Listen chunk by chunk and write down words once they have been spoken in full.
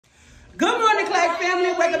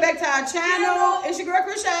welcome back to our channel. It's your girl,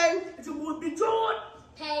 Krishay. It's a would be Jordan.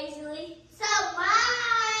 Paisley.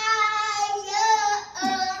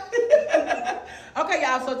 Okay,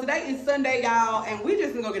 y'all, so today is Sunday, y'all, and we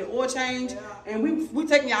just gonna go get an oil change, and we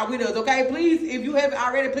taking y'all with us, okay? Please, if you haven't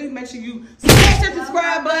already, please make sure you smash that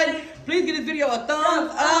subscribe button. Please give this video a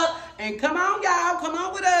thumbs up, and come on, y'all, come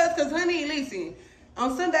on with us, because, honey, listen,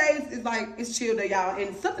 on Sundays, it's like, it's chill day, y'all,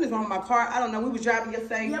 and something is wrong with my car. I don't know, we was driving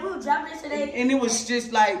yesterday. Yeah, we were driving yesterday. And it was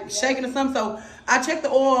just, like, shaking or something, so I checked the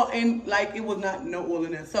oil, and, like, it was not no oil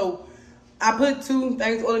in there. So I put 2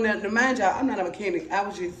 things oil in there. Now, mind y'all, I'm not a mechanic. I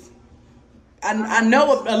was just... I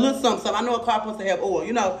know a little something. I know a car supposed to have oil,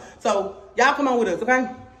 you know. So y'all come on with us, okay?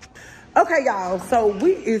 Okay, y'all. So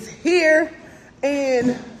we is here,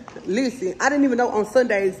 and listen, I didn't even know on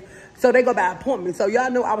Sundays, so they go by appointment. So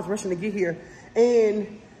y'all know I was rushing to get here,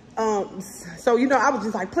 and so you know I was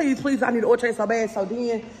just like, please, I need an oil change so bad. So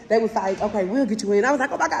then they was like, okay, we'll get you in. I was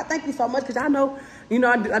like, oh my God, thank you so much, because y'all know, you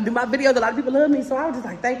know, I do my videos. A lot of people love me, so I was just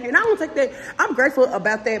like, thank you. And I don't take that. I'm grateful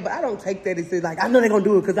about that, but I don't take that as like I know they're gonna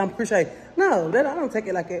do it because I'm Krishay. No, I don't take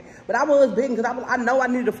it like that. But I was big because I know I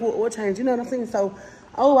needed a full oil change. You know what I'm saying? So,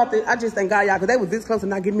 I just thank God, y'all, because they was this close to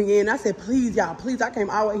not getting me in. I said, please, y'all, please. I came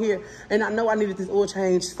all the way here, and I know I needed this oil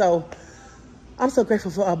change. So I'm so grateful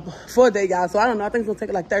for that, y'all. So I don't know. I think it's gonna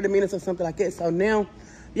take like 30 minutes or something like that. So now,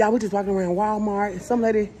 y'all, we just walking around Walmart, and some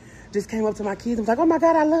lady just came up to my kids and was like, oh my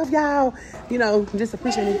God, I love y'all. You know, just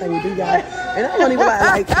appreciate anything we do, y'all. And I don't even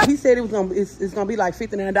like he said it's gonna be like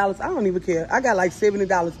 $59. I don't even care. I got like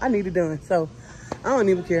 $70. I need it done. So I don't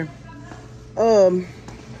even care.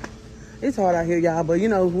 It's hard out here, y'all, but you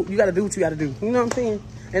know, you gotta do what you gotta do. You know what I'm saying?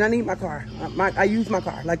 And I need my car. I use my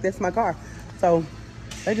car. Like that's my car. So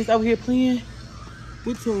they just over here playing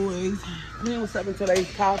with toys. Playing with something until they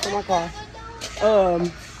call for my car.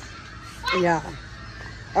 Yeah.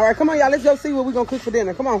 All right, come on, y'all. Let's go see what we're going to cook for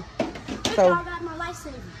dinner. Come on. So, I got my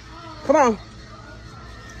lifesaver. Come on.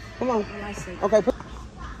 Come on. My lifesaver. Okay.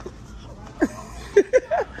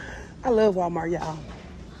 I love Walmart, y'all.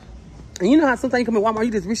 And you know how sometimes you come in Walmart,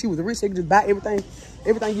 you just wish you was rich, so you can just buy everything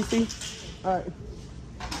you see. All right.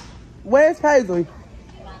 Where's Paisley?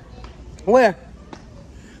 Where?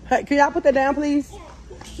 Hey, can y'all put that down, please?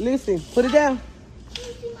 Listen, put it down.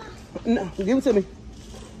 No, give it to me.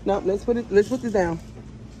 No, let's put this down.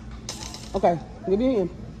 Okay, give me a hand.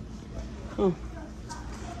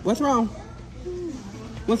 What's wrong?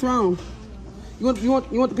 What's wrong? You want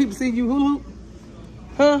the people to see you hula hoop?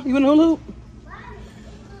 Huh? You want a hula hoop?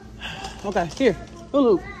 Okay, here,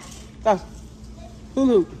 hula hoop. Go.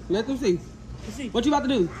 Hula hoop. Let them see. Let's see. What you about to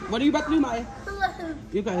do? What are you about to do, Maya? Hula hoop.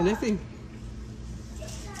 Okay, let's see.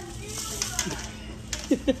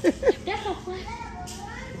 That's so fun.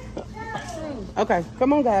 Okay,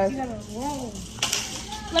 come on, guys. You gotta roll.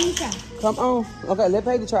 Let me try. Come on. Okay, let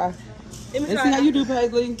Paisley try. Let's see how you do,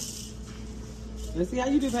 Paisley. Let's see how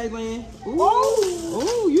you do, Paisley. Ooh.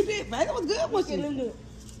 Ooh, you did. Paisley was good, wasn't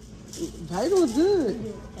she? Paisley was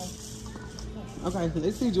good. Okay,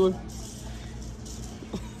 let's see, Joy.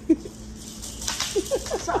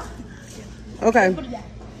 Okay.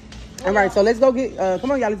 All right, so let's go get,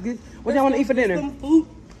 come on, y'all, let's get, what y'all want to eat for dinner?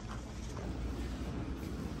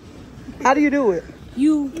 How do you do it?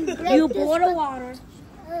 You boil the water.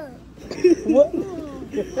 What?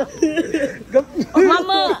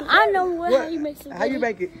 Mama, I know how you make spaghetti. How you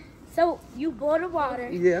make it? So you boil the water.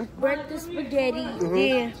 Yeah. Break the spaghetti.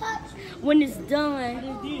 Then when it's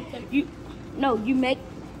done, you make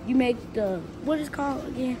the, what is it called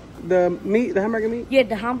again? The meat, the hamburger meat? Yeah,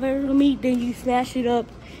 the hamburger meat. Then you smash it up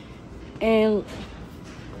and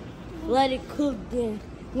let it cook. Then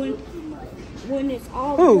when it's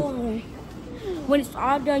all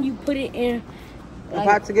done, you put it in The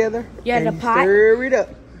pot together? Yeah, and the pot. Stir it up.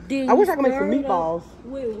 Then I wish I could make some meatballs.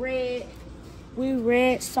 With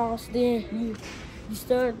red sauce. Then you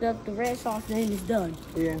stir up the red sauce, and then it's done.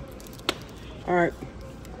 Yeah. All right.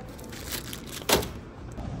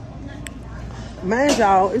 Man,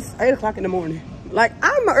 y'all, it's 8 o'clock in the morning. Like,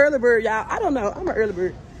 I'm an early bird, y'all. I don't know. I'm an early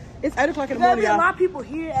bird. It's 8 o'clock in the morning, y'all. There's a lot of people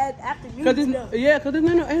here at afternoon. Because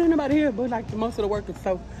ain't nobody here but like most of the workers.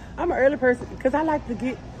 So I'm an early person because I like to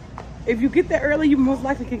get, if you get there early, you most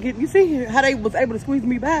likely can get, you see how they was able to squeeze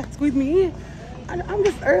me in. I'm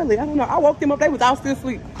just early. I don't know. I woke them up. They was all still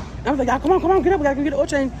asleep. I was like, y'all, come on, get up. We got to get an oil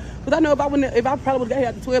change. Because I know if I probably would have got here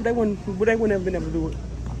after 12, they wouldn't have been able to do it.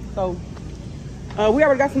 So we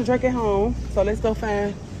already got some drink at home. So let's go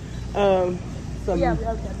find some. Yeah, we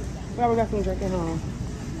already got some drink at home.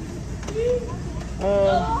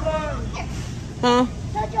 Huh?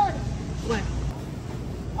 What?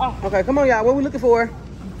 Oh. Okay, come on, y'all. What we looking for?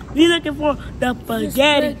 We looking for the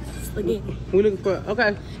spaghetti. spaghetti. We looking for,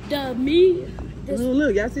 okay. The meat.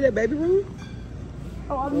 Look, y'all see that baby room?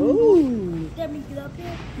 Oh, let me get up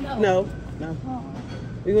here. No. Oh.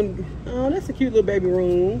 We're gonna. Oh, that's a cute little baby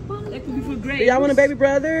room. That could be for great. Do y'all want a baby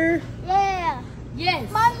brother? Yeah.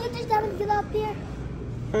 Yes. Mom, you just haven't get up here.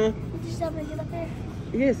 Huh? You just haven't get up here.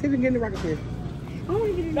 Yeah, see if we can get in the rocket chair. I want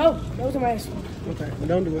to get it. No, those are my ass. Okay, well,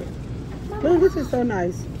 don't do it. Look, this is so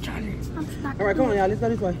nice. All right, come on, y'all. Let's go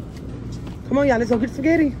this way. Come on, y'all. Let's go get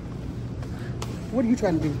spaghetti. What are you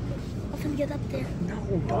trying to do? I'm gonna get up there. No,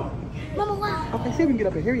 don't. Mama, wow. Okay, see if we can get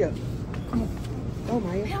up here. Hurry up. Come on. Oh,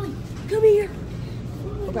 Maya. Ellie, come here.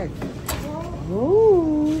 Okay.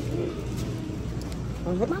 Ooh.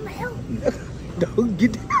 Mama, help. Don't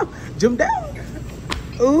get down. Jump down.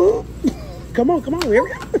 Ooh. Come on.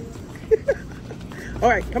 Hurry up. All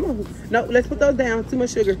right, come on. No, let's put those down. Too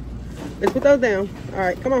much sugar. Let's put those down. All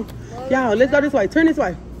right, come on. Y'all, let's go this way. Turn this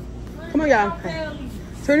way. Come on, y'all.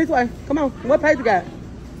 Turn this way. Come on. What Paisley got?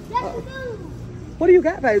 What do you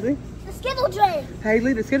got, Paisley? The Skittle drink.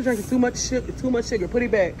 Paisley, the Skittle drink is too much sugar. Too much sugar. Put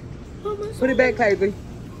it back. Put it back, Paisley.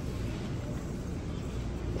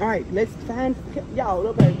 All right, let's find y'all.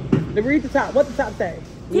 Okay, to read the top. What the top say?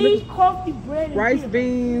 Tea, coffee, bread, and Rice, beer.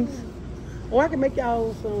 beans. Oh, I can make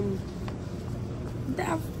y'all some.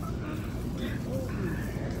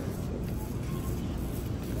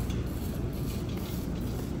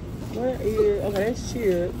 Where is? Okay, that's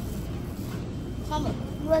chips. Mama,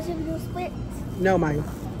 you want to do split? No, Maya.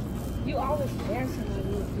 You always dancing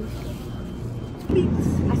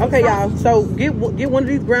Okay, y'all. So get one of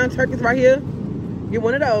these ground turkeys right here. Get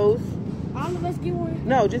one of those. All of us get one.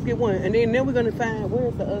 No, just get one, and then we're gonna find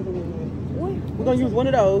where's the other one. We're gonna use one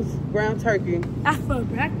of those ground turkey. That's for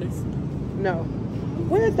breakfast. No.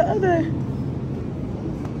 Where's the other?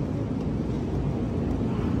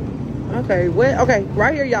 Okay, okay,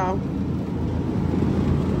 right here, y'all.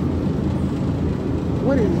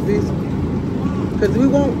 What is this? Because we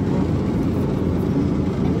won't.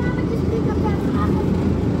 Mama, just pick up that apple.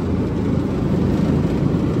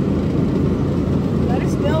 Let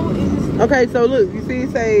us know is Okay, so look, you see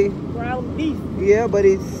it say, ground beef. yeah, but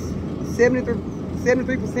it's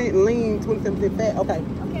 73% lean, 27% fat. Okay.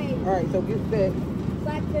 Okay. All right, so get that.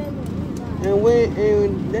 Black family.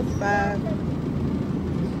 And that's 5.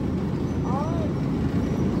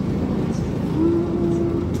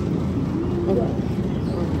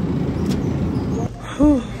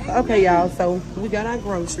 Okay, y'all, so we got our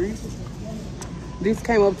groceries. This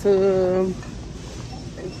came up to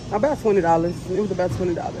about $20. It was about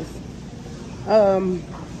 $20.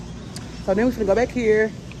 So then we're gonna go back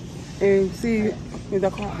here and see if the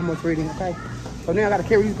car almost ready. Okay, so now I gotta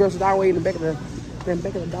carry these groceries all the way in the back of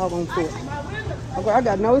the doggone truck. Okay, I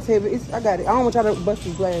got no, it's heavy. I got it. I don't want y'all to bust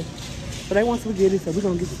this glass. So they want spaghetti, so we're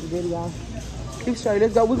gonna get some spaghetti, y'all. Keep straight.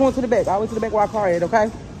 Let's go. We're going to the back. All the way to the back where our car is,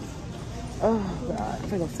 okay? Oh, God. I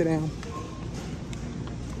think I'll sit down.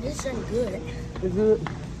 This ain't good. It's good?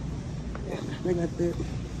 Yeah, they got that.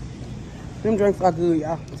 Them drinks are good,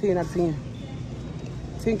 y'all. 10 out of 10.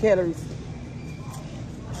 10 calories.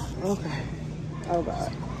 Okay. Oh,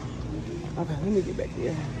 God. Okay, let me get back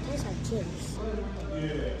here. These are chips.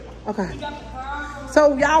 Okay.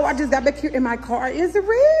 So, y'all, I just got back here and my car is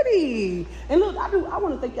ready. And look, I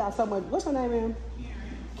want to thank y'all so much. What's your name, ma'am?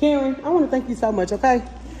 Karen. I want to thank you so much, okay?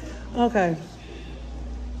 Okay.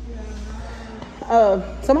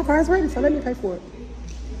 So my car is ready, so let me pay for it.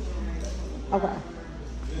 Okay.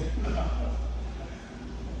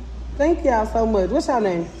 Thank y'all so much. What's your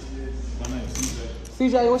name? My name is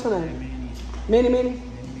CJ. CJ, what's your name? Minnie.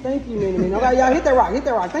 Thank you, Minnie. Okay, y'all hit that rock.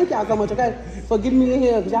 Thank y'all so much, okay, for getting me in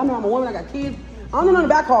here, because y'all know I'm a woman, I got kids. I don't know nothing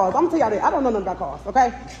about cars. I'm gonna tell y'all that. I don't know nothing about cars,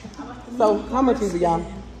 okay? So, how much is it, y'all?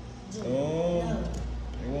 It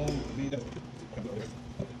won't be that.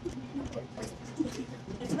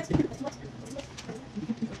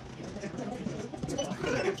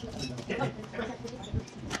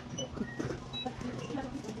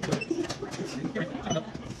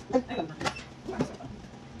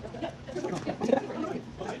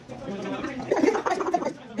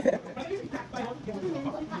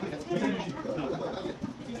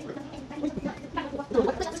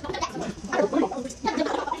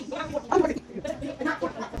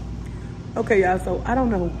 Okay, y'all, so I don't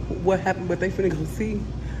know what happened, but they finna go see.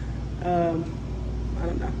 I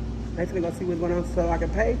don't know. They finna go see what's going on so I can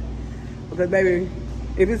pay. Because, baby,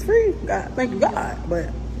 if it's free, God, thank you, God, but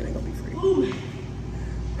it ain't gonna be free.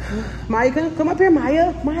 Maya, come up here,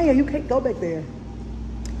 Maya. Maya, you can't go back there.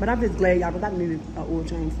 But I'm just glad, y'all, because I needed an oil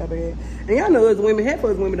change so bad. And y'all know as women, half of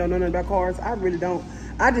us women don't know nothing about cars. I really don't.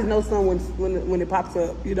 I just know some when it pops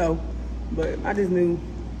up, you know. But I just knew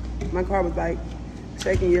my car was like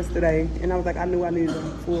checking yesterday, and I was like, I knew I needed a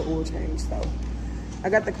full oil change. So I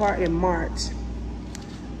got the car in March,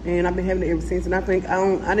 and I've been having it ever since. And I think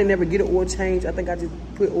I didn't ever get an oil change. I think I just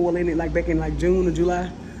put oil in it like back in like June or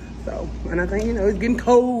July. So, and I think, you know, it's getting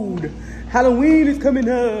cold. Halloween is coming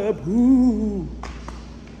up. Ooh.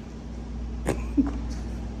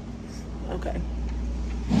 Okay.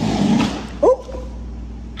 Oh,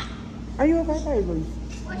 are you okay, baby?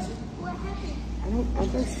 What happened? I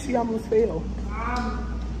think she almost fell.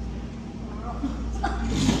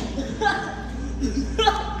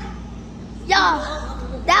 Y'all,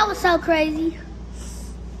 that was so crazy.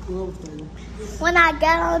 What was crazy? When I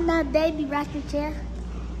got on that baby rocking chair.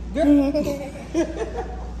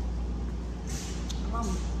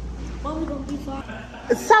 Mama gonna be fine.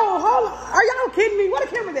 So, hold on. Are y'all kidding me? What a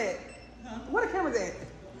camera's at? What a camera's at?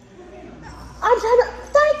 I'm trying to,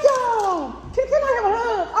 thank y'all. Can I have a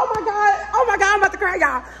hug? Oh my God, I'm about to cry,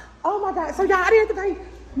 y'all. Oh my God, so y'all, I didn't have to pay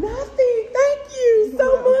nothing. Thank you so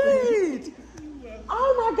much. Oh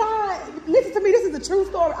my God, listen to me, this is a true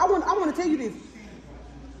story. I want to tell you this.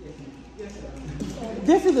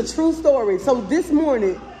 This is a true story. So this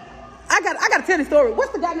morning, I got to tell the story.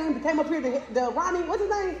 What's the guy name that came up here, the Ronnie, what's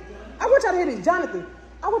his name? I want y'all to hear this, Jonathan.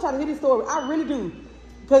 I want y'all to hear this story. I really do.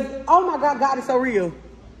 Because, oh my God, God is so real.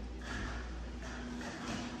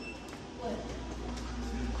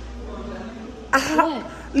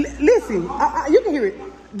 Listen, you can hear it.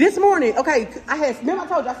 This morning, okay, remember I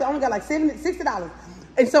told you, I said I only got like $60.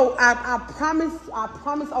 And so I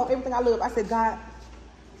promised on everything I love. I said, God,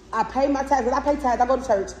 I pay my tithes. I pay tithes. I go to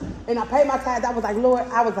church, and I pay my tithes. I was like, Lord,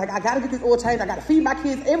 I got to get this oil change. I got to feed my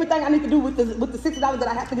kids. Everything I need to do with the $60 that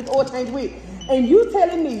I have to get the oil change with. And you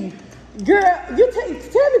telling me, girl, tell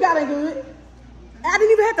me God ain't good. I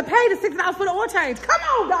didn't even have to pay the $60 for the oil change. Come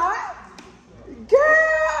on, God.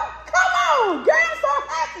 Girl, come on. Girl, I'm so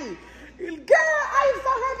happy. Girl, I am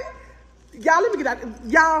so happy. Y'all, let me get out.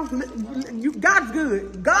 Y'all, God's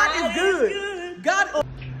good. God is good. God.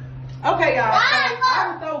 Okay, y'all. I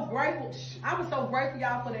was so grateful. I was so grateful,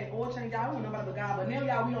 y'all, for that oil change. Y'all, I don't know nobody but God, but now,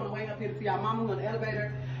 y'all, we on the way up here to see our mama on the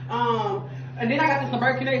elevator. And then I got some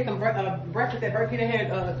breakfast at Burkina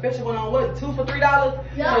had a special one on what, 2 for $3.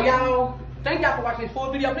 Yeah. So y'all, thank y'all for watching this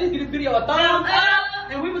full video. Please give this video a thumbs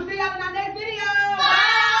up, and we will see y'all in our next video.